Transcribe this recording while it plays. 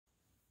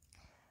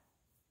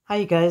Hi,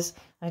 you guys.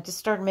 I just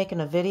started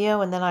making a video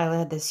and then I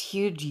had this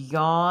huge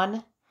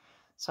yawn,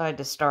 so I had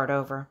to start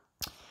over.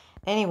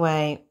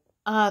 Anyway,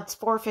 it's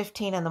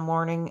 4:15 in the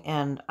morning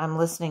and I'm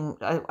listening.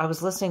 I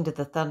was listening to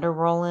the thunder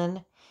roll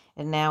in,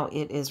 and now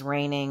it is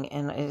raining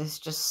and it is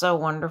just so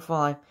wonderful.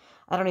 I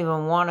don't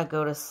even want to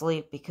go to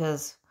sleep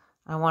because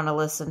I want to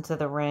listen to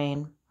the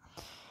rain.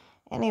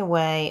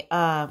 Anyway,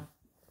 so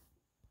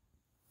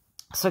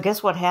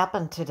guess what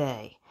happened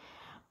today?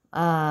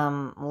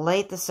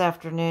 Late this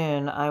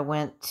afternoon, I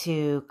went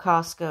to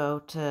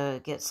Costco to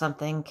get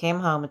something, came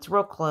home. It's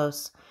real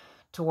close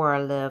to where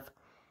I live.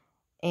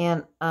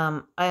 And,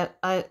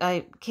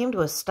 I came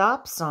to a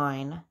stop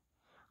sign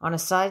on a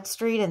side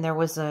street, and there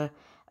was a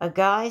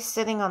guy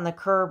sitting on the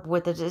curb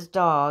with his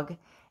dog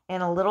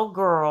and a little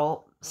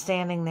girl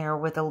standing there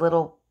with a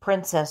little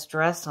princess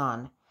dress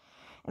on.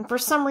 And for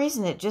some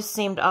reason, it just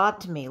seemed odd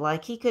to me.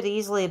 Like, he could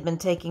easily have been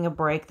taking a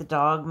break. The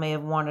dog may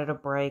have wanted a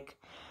break.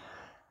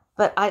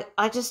 But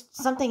I just,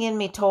 something in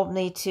me told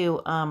me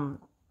to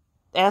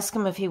ask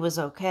him if he was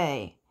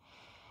okay.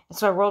 And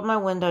so I rolled my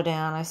window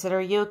down. I said,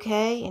 "Are you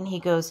okay?" And he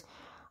goes,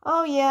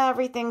 "Oh, yeah,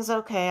 everything's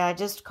okay. I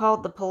just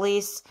called the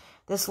police.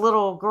 This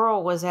little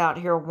girl was out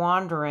here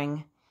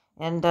wandering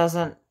and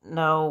doesn't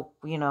know,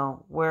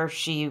 where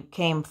she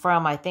came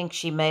from. I think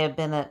she may have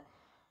been at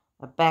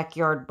a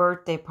backyard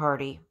birthday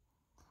party."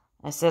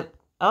 I said,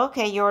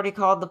 "Okay, you already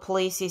called the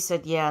police?" He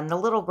said, "Yeah." And the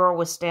little girl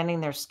was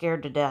standing there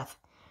scared to death.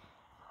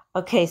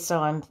 Okay,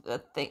 so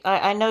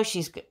I know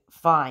she's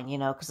fine,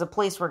 because the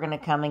police were going to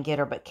come and get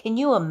her. But can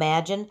you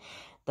imagine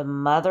the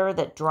mother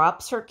that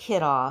drops her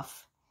kid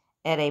off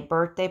at a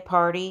birthday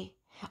party?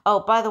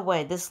 Oh, by the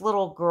way, this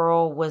little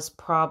girl was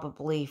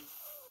probably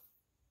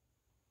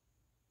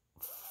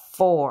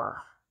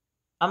 4.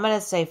 I'm going to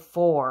say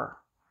 4.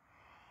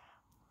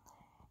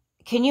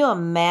 Can you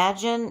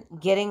imagine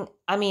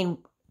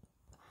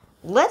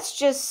let's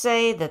just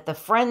say that the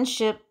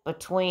friendship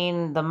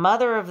between the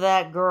mother of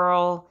that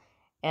girl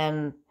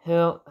and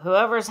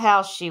whoever's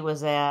house she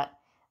was at,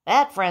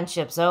 that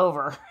friendship's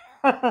over.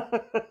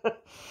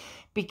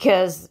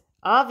 Because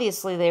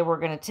obviously they were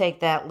going to take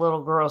that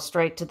little girl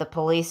straight to the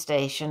police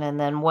station and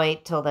then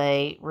wait till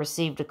they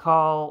received a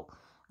call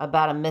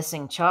about a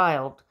missing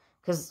child.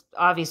 Because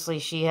obviously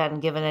she hadn't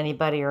given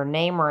anybody her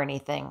name or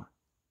anything.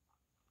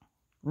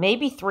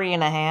 Maybe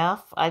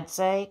 3.5, I'd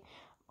say.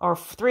 Or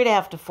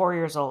 3.5 to 4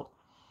 years old.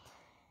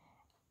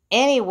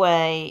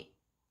 Anyway,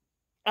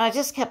 I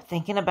just kept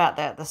thinking about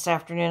that this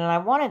afternoon, and I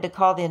wanted to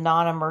call the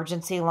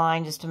non-emergency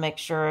line just to make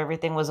sure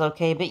everything was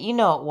okay, but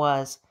it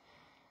was.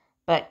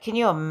 But can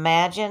you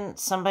imagine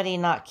somebody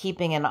not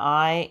keeping an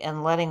eye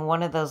and letting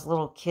one of those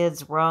little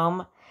kids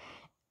roam?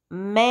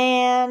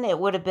 Man, it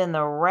would have been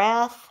the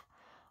wrath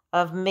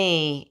of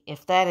me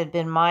if that had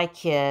been my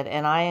kid,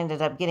 and I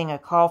ended up getting a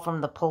call from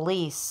the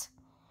police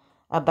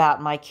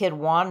about my kid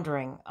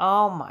wandering.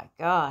 Oh my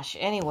gosh.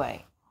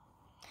 Anyway.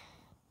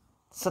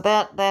 So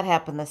that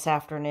happened this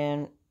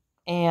afternoon,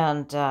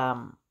 and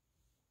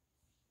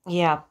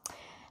yeah,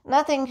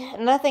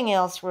 nothing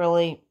else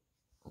really,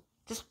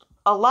 just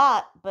a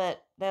lot,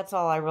 but that's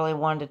all I really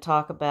wanted to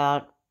talk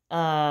about,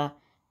 and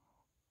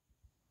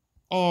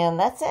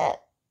that's it.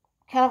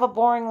 Kind of a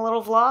boring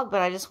little vlog,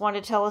 but I just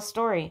wanted to tell a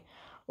story.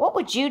 What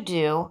would you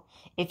do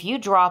if you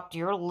dropped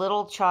your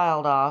little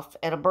child off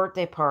at a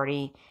birthday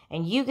party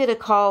and you get a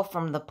call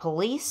from the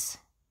police?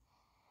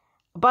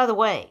 By the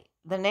way,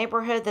 the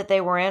neighborhood that they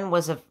were in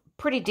was a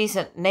pretty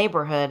decent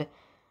neighborhood,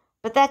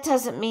 but that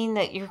doesn't mean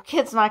that your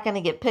kid's not going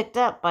to get picked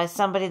up by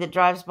somebody that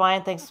drives by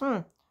and thinks,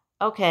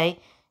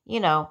 okay,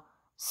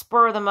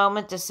 spur of the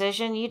moment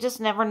decision. You just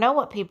never know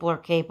what people are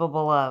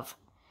capable of.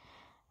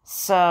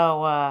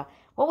 So,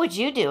 what would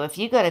you do if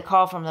you got a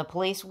call from the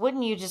police?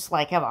 Wouldn't you just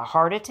have a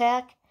heart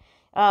attack?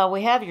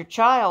 We have your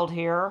child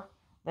here.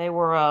 They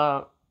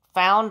were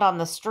found on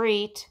the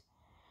street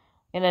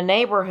in a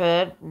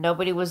neighborhood.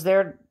 Nobody was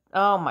there.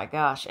 Oh my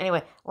gosh.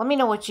 Anyway, let me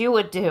know what you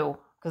would do,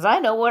 because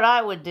I know what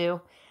I would do.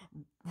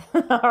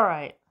 All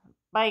right.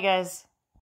 Bye, guys.